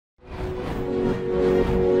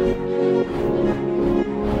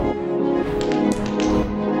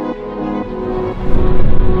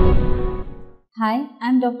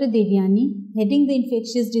Dr. Devjani, heading the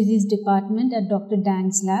Infectious Disease Department at Dr.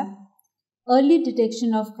 Dang's lab. Early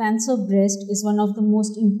detection of cancer breast is one of the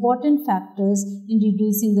most important factors in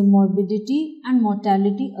reducing the morbidity and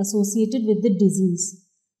mortality associated with the disease.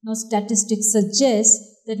 Now, statistics suggest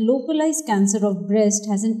that localized cancer of breast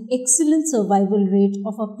has an excellent survival rate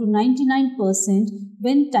of up to 99%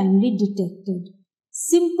 when timely detected.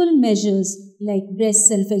 Simple measures like breast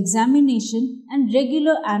self-examination and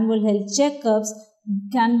regular annual health checkups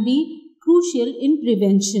can be crucial in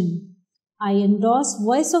prevention. I endorse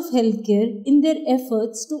Voice of Healthcare in their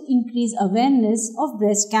efforts to increase awareness of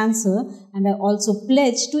breast cancer, and I also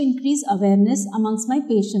pledge to increase awareness amongst my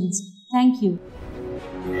patients. Thank you.